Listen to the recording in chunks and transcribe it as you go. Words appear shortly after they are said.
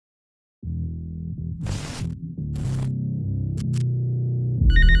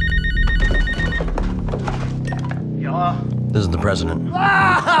This is the president.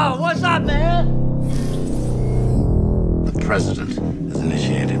 Wow, what's up, man? The president has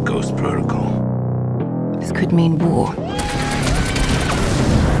initiated Ghost Protocol. This could mean war.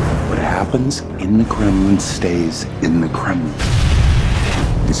 What happens in the Kremlin stays in the Kremlin.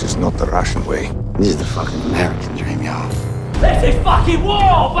 This is not the Russian way. This is the fucking American dream, y'all. This is fucking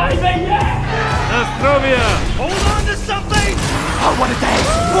war, baby, yeah! Astrovia! Hold on to something! Oh, what a day!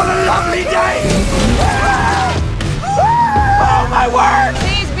 What a lovely day! Oh, my word!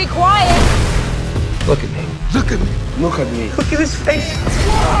 Please be quiet. Look at me. Look at me. Look at me. Look at his face.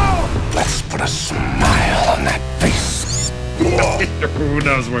 Whoa! Let's put a smile on that face. Who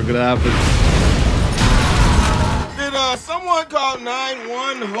knows what's gonna happen? Did someone call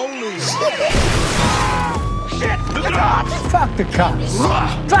 911 holy? Shit! The cops! Fuck the cops.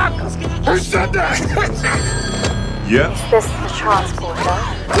 Fuck! Who said that? Yeah. Is this the transporter?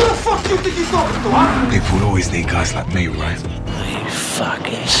 Who the fuck do you think you're talking to, huh? People would always need guys like me, right? Are you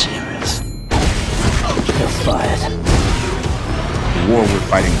fucking serious? You're fired. The war we're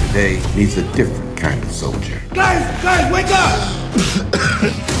fighting today needs a different kind of soldier. Guys, wake up!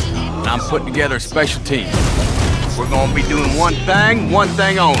 I'm putting together a special team. We're gonna be doing one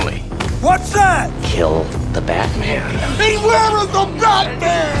thing only. What's that? Kill the Batman. Beware of the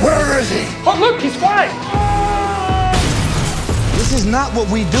Batman! Where is he? Oh, look, he's flying! This is not what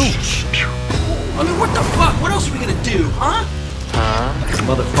we do. I mean, what the fuck? What else are we gonna do, huh?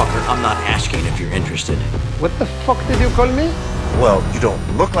 Motherfucker, I'm not asking if you're interested. What the fuck did you call me? Well, you don't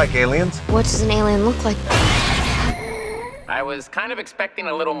look like aliens. What does an alien look like? I was kind of expecting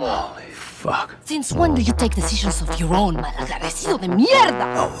a little more. Fuck. Since when do you take decisions of your own, malagradecido de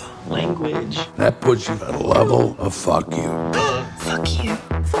mierda? Language. That puts you at a level of fuck you. Fuck you.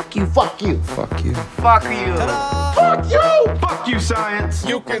 Fuck you, fuck you. Fuck you. Fuck you. Fuck you! Fuck you, science.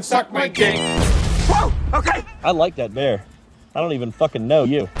 You can suck my dick. Whoa, okay. I like that bear. I don't even fucking know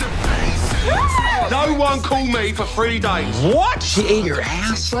you. No one call me for 3 days. What? She ate your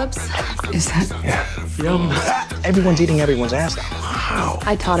ass? Is that? Yum. Everyone's eating everyone's ass now. Wow.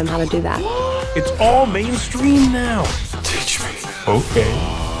 I taught him how to do that. It's all mainstream now. Teach me. Okay.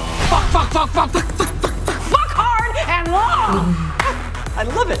 Fuck hard and long! I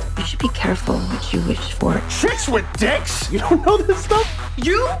love it. You should be careful what you wish for. Chicks with dicks? You don't know this stuff?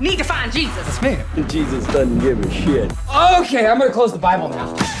 You need to find Jesus. Man. Jesus doesn't give a shit. Okay, I'm gonna close the Bible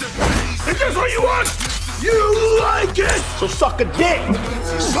now. Is this what you want? You like it? So suck a dick.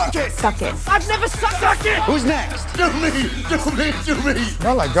 Suck it. Suck it. I've never sucked it. Who's next? Do me.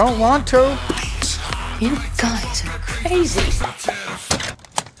 Well, I don't want to. You guys are crazy.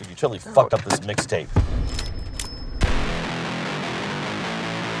 You totally fucked up this mixtape.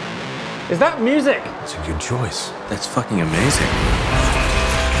 Is that music? It's a good choice. That's fucking amazing.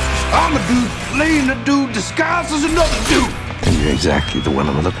 I'm a dude playing a dude disguised as another dude. And you're exactly the one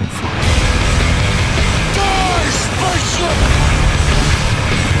I'm looking for.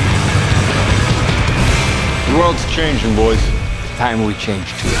 The world's changing, boys. Time we change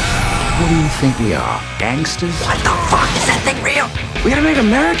too. Who do you think we are? Gangsters? What the fuck? Is that thing real? We gotta make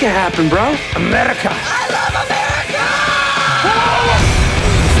America happen, bro. America. I love America!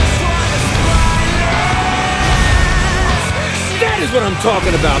 That is what I'm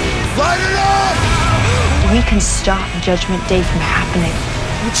talking about. Light it up! We can stop Judgment Day from happening.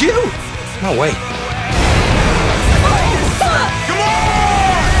 It's you. No, wait. Come on!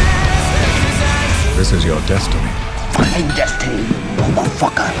 This is your destiny. My destiny,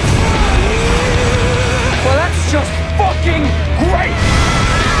 motherfucker. Well, that's just fucking great!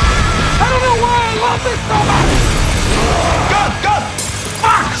 I don't know why I love this so much! Gun!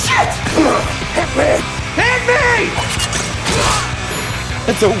 Fuck! Shit! Hit me! Hit me!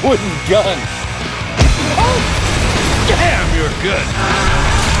 It's a wooden gun. Oh! Damn, you're good.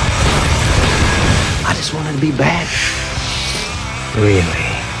 I just wanted to be bad. Really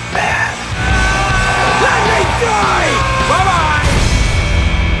bad. Let me die!